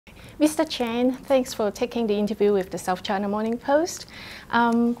Mr. Chen, thanks for taking the interview with the South China Morning Post.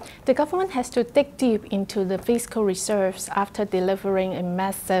 The government has to dig deep into the fiscal reserves after delivering a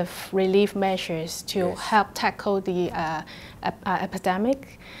massive relief measures to help tackle the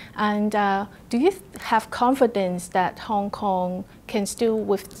epidemic. And do you have confidence that Hong Kong can still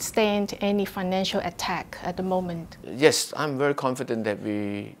withstand any financial attack at the moment? Yes, I'm very confident that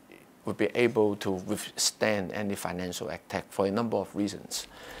we will be able to withstand any financial attack for a number of reasons.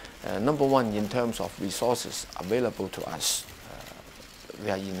 Number one, in terms of resources available to us, we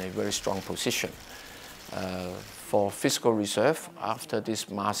are in a very strong position. For fiscal reserve, after these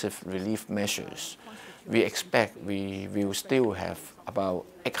massive relief measures, we expect we will still have about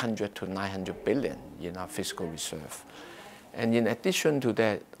 800 to 900 billion in our fiscal reserve. And in addition to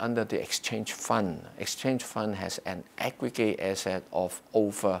that, under the exchange fund has an aggregate asset of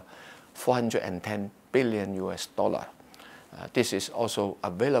over 410 billion US dollar. This is also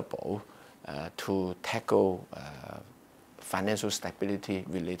available to tackle financial stability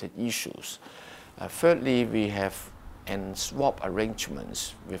related issues. Thirdly, we have swap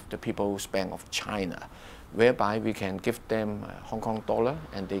arrangements with the People's Bank of China, whereby we can give them Hong Kong dollar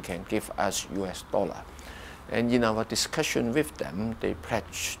and they can give us US dollar. And in our discussion with them, they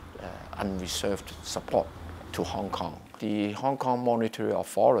pledged unreserved support to Hong Kong. The Hong Kong Monetary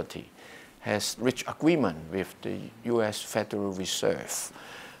Authority has reached agreement with the US Federal Reserve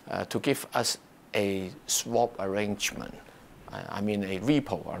to give us a swap arrangement, I mean a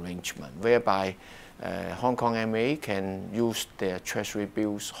repo arrangement, whereby Hong Kong MA can use their treasury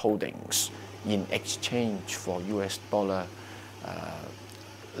bills holdings in exchange for US dollar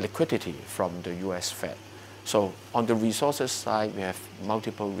liquidity from the US Fed. So on the resources side, we have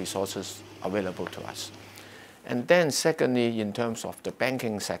multiple resources available to us. And then secondly, in terms of the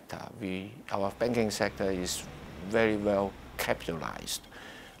banking sector, our banking sector is very well capitalized,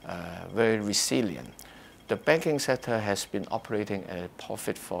 very resilient. The banking sector has been operating at a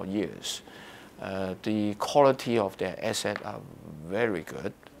profit for years. The quality of their assets are very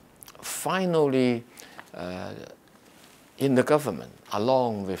good. Finally, in the government,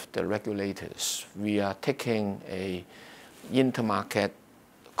 along with the regulators, we are taking a intermarket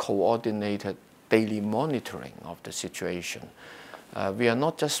coordinated daily monitoring of the situation. We are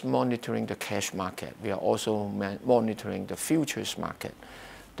not just monitoring the cash market, we are also monitoring the futures market,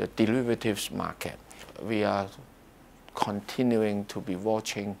 the derivatives market. We are continuing to be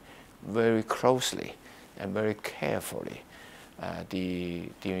watching very closely and very carefully the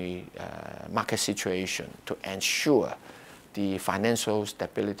market situation to ensure the financial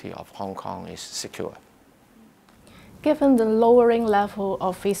stability of Hong Kong is secure. Given the lowering level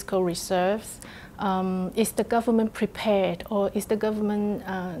of fiscal reserves, is the government prepared, or is the government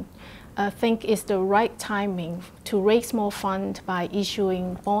think it's the right timing to raise more funds by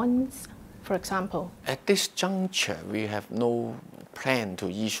issuing bonds, for example? At this juncture, we have no plan to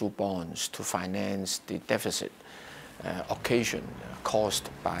issue bonds to finance the deficit occasion caused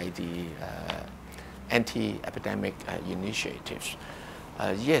by the anti-epidemic initiatives.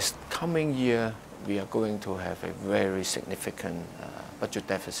 Yes, coming year, we are going to have a very significant budget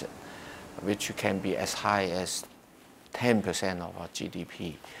deficit, which can be as high as 10% of our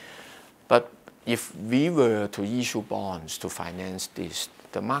GDP. But if we were to issue bonds to finance this,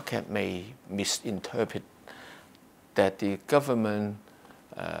 the market may misinterpret that the government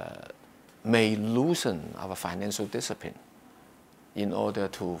may loosen our financial discipline in order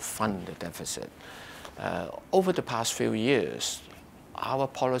to fund the deficit. Over the past few years, our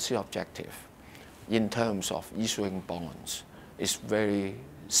policy objective in terms of issuing bonds is very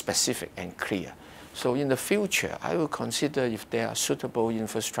specific and clear. So in the future, I will consider if there are suitable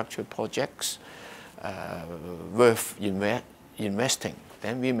infrastructure projects worth investing,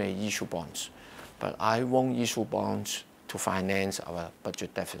 then we may issue bonds. But I won't issue bonds to finance our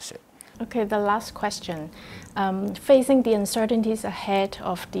budget deficit. Okay, the last question. Facing the uncertainties ahead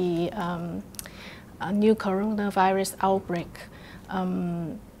of the new coronavirus outbreak,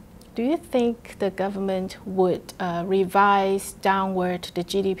 do you think the government would revise downward the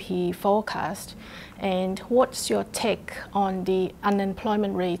GDP forecast? And what's your take on the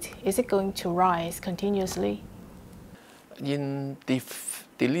unemployment rate? Is it going to rise continuously? In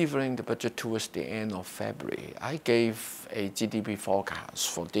delivering the budget towards the end of February, I gave a GDP forecast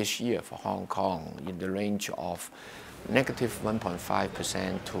for this year for Hong Kong in the range of negative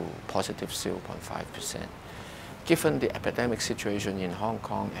 1.5% to positive 0.5%. Given the epidemic situation in Hong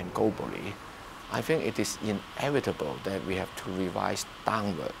Kong and globally, I think it is inevitable that we have to revise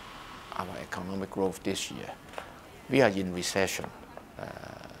downward our economic growth this year. We are in recession.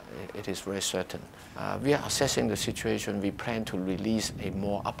 it is very certain. We are assessing the situation. We plan to release a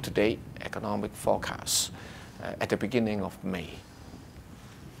more up-to-date economic forecast at the beginning of May.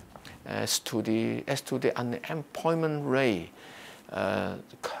 As to the unemployment rate,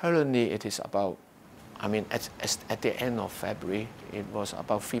 currently it is about, at the end of February, it was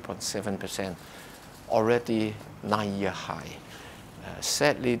about 3.7%, already 9-year high.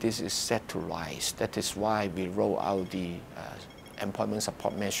 Sadly, this is set to rise. That is why we roll out the employment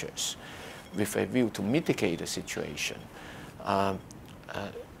support measures with a view to mitigate the situation.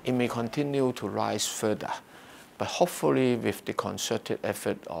 It may continue to rise further, but hopefully with the concerted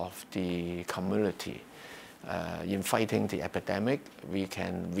effort of the community in fighting the epidemic, we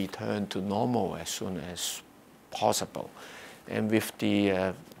can return to normal as soon as possible. And with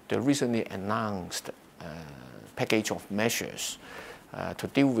the recently announced package of measures to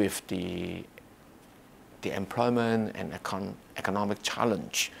deal with the employment and economic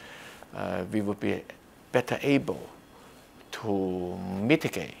challenge, we will be better able to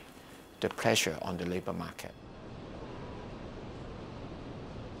mitigate the pressure on the labor market.